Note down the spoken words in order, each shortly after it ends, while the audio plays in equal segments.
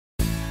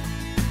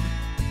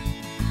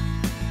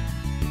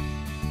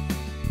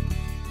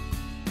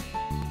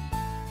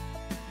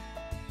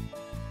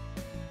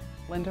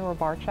Lynda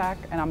Rebarchak,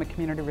 and I'm a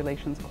Community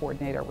Relations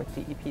Coordinator with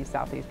DEP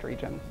Southeast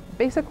Region.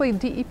 Basically,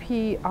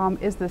 DEP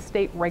is the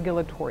state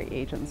regulatory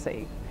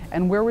agency,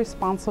 and we're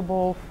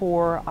responsible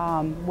for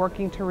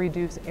working to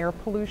reduce air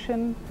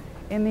pollution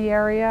in the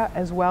area,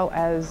 as well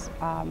as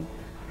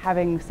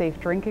having safe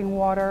drinking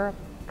water,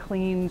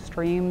 clean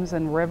streams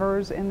and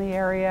rivers in the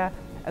area,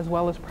 as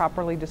well as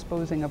properly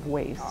disposing of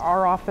waste.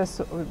 Our office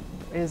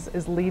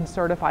is LEED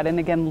certified, and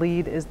again,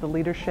 LEED is the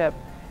Leadership,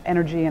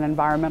 Energy and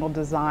Environmental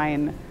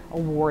Design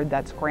award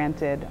that's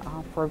granted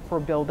for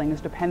buildings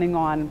depending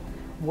on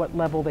what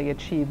level they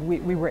achieve.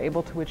 We were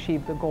able to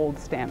achieve the gold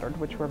standard,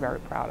 which we're very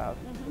proud of.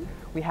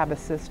 We have a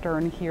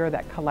cistern here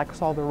that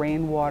collects all the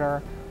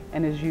rainwater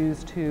and is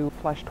used to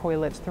flush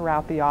toilets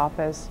throughout the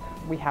office.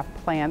 We have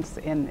plants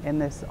in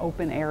this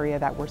open area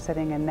that we're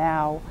sitting in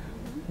now,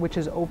 which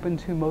is open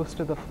to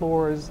most of the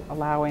floors,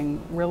 allowing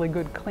really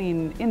good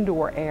clean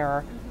indoor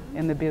air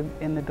in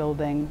the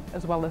building,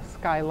 as well as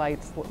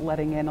skylights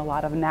letting in a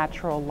lot of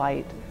natural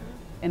light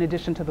in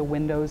addition to the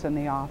windows in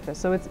the office.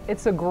 So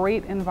it's a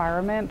great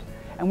environment,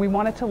 and we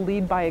wanted to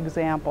lead by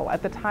example.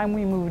 At the time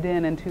we moved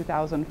in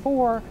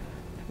 2004,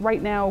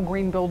 right now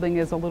green building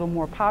is a little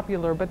more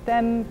popular, but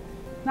then,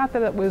 not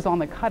that it was on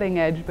the cutting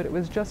edge, but it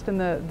was just in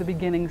the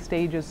beginning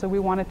stages. So we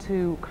wanted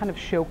to kind of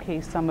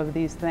showcase some of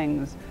these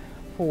things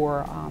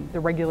for the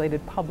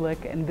regulated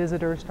public and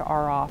visitors to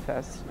our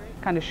office,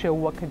 kind of show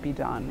what could be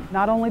done.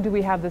 Not only do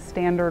we have the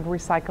standard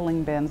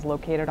recycling bins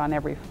located on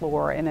every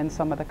floor and in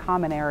some of the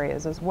common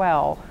areas as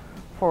well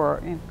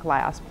for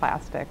glass,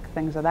 plastic,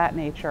 things of that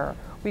nature,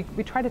 we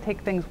try to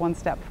take things one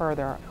step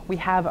further. We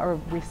have a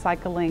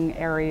recycling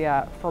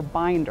area for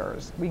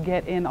binders. We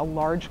get in a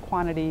large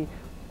quantity,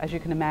 as you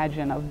can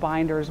imagine, of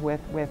binders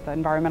with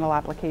environmental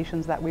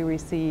applications that we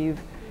receive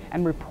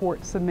and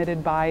reports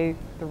submitted by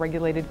the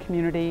regulated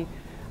community.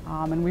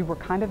 And we were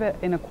kind of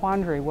in a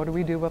quandary. What do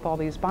we do with all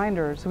these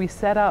binders? So we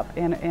set up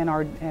in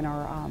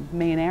our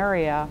main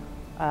area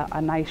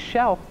a nice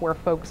shelf where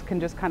folks can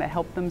just kind of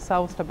help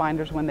themselves to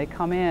binders when they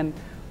come in.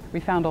 We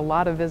found a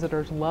lot of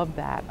visitors love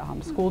that.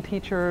 School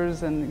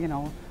teachers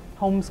and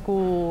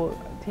homeschool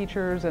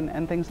teachers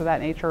and things of that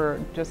nature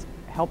just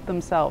help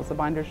themselves. The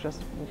binders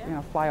just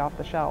fly off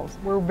the shelves.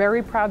 We're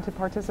very proud to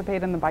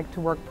participate in the Bike to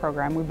Work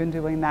program. We've been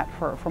doing that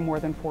for more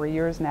than 4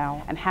 years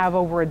now and have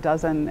over a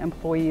dozen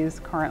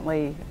employees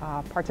currently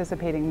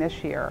participating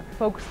this year.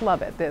 Folks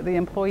love it. The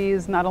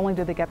employees, not only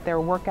do they get their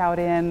workout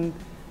in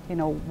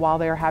while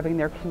they're having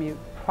their commute,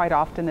 quite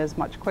often is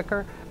much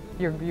quicker.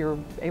 You're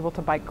able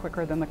to bike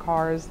quicker than the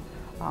cars.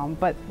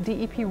 But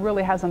DEP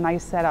really has a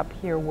nice setup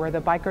here where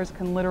the bikers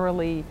can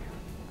literally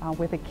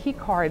with a key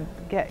card,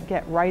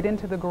 get right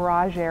into the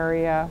garage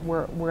area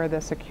where the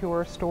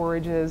secure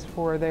storage is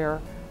for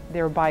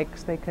their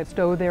bikes. They could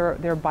stow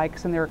their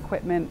bikes and their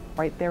equipment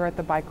right there at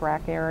the bike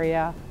rack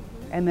area.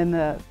 And then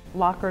the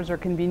lockers are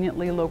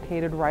conveniently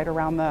located right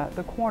around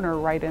the corner,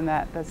 right in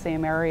the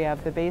same area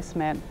of the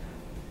basement.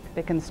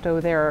 They can stow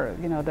their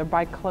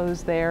bike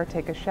clothes there,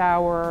 take a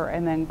shower,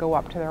 and then go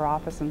up to their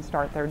office and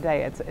start their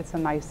day. It's a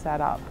nice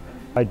setup.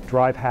 I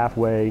drive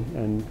halfway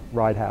and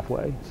ride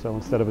halfway. So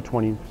instead of a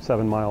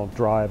 27-mile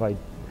drive, I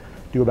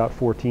do about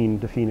 14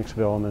 to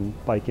Phoenixville and then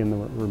bike in the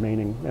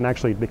remaining. And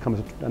actually it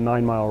becomes a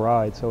 9-mile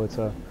ride, so it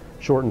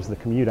shortens the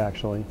commute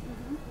actually.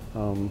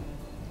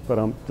 But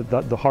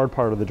the hard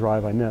part of the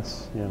drive I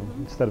miss.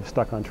 Instead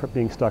of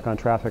being stuck on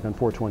traffic on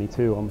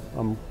 422,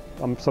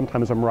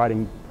 sometimes I'm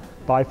riding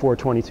by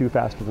 422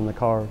 faster than the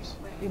cars.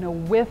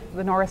 With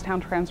the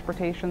Norristown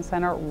Transportation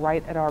Center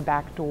right at our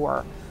back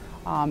door,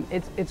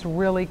 it's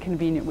really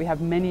convenient. We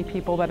have many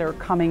people that are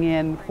coming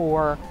in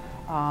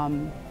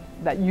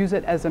that use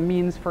it as a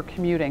means for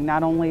commuting,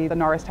 not only the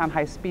Norristown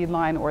high-speed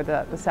line or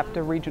the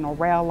SEPTA regional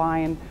rail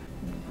line.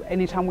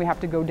 Anytime we have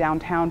to go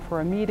downtown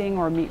for a meeting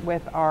or meet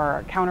with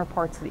our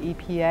counterparts at the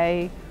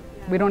EPA,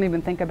 we don't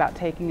even think about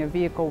taking a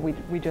vehicle.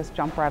 We just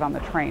jump right on the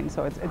train,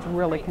 so it's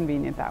really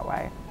convenient that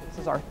way. This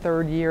is our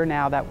 3rd year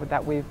now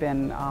that we've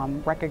been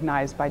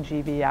recognized by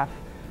GVF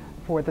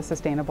for the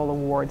Sustainable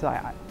Awards,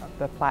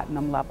 the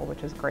platinum level,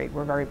 which is great.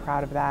 We're very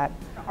proud of that.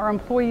 Our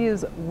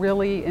employees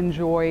really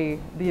enjoy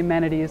the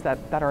amenities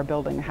that our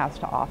building has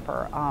to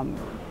offer.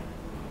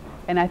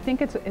 And I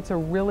think it's a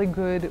really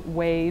good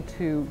way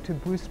to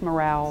boost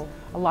morale.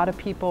 A lot of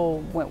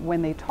people,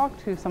 when they talk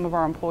to some of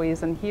our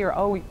employees and hear,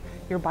 oh,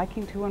 you're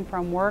biking to and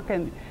from work,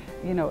 and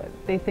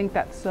they think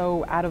that's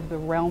so out of the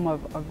realm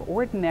of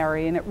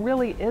ordinary, and it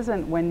really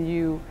isn't when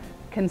you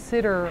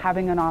consider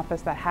having an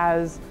office that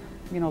has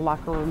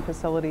locker room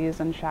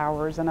facilities and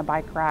showers and a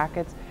bike rack.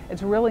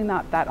 It's really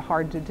not that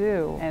hard to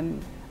do.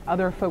 And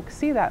other folks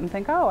see that and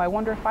think, oh, I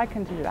wonder if I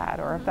can do that,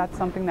 or if that's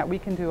something that we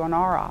can do in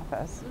our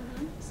office.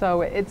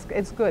 So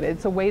it's good.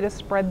 It's a way to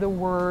spread the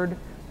word,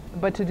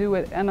 but to do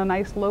it in a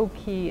nice low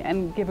key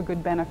and give a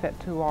good benefit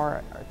to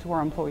our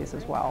employees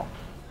as well.